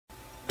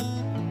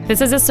This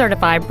is a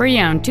certified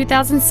pre-owned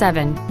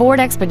 2007 Ford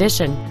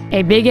Expedition,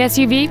 a big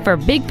SUV for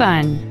big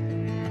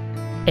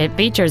fun. It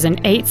features an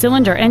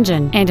 8-cylinder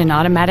engine and an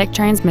automatic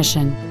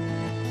transmission.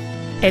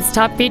 Its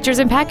top features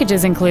and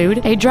packages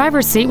include a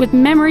driver's seat with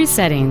memory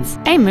settings,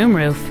 a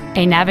moonroof,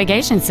 a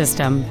navigation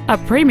system, a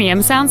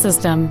premium sound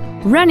system,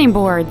 running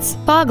boards,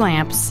 fog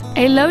lamps,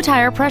 a low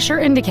tire pressure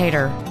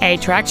indicator, a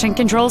traction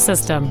control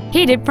system,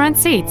 heated front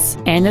seats,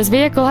 and this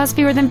vehicle has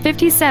fewer than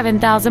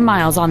 57,000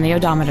 miles on the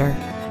odometer.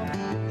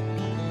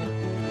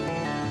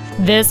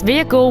 This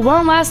vehicle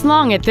won't last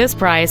long at this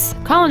price.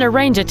 Call and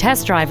arrange a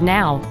test drive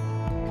now.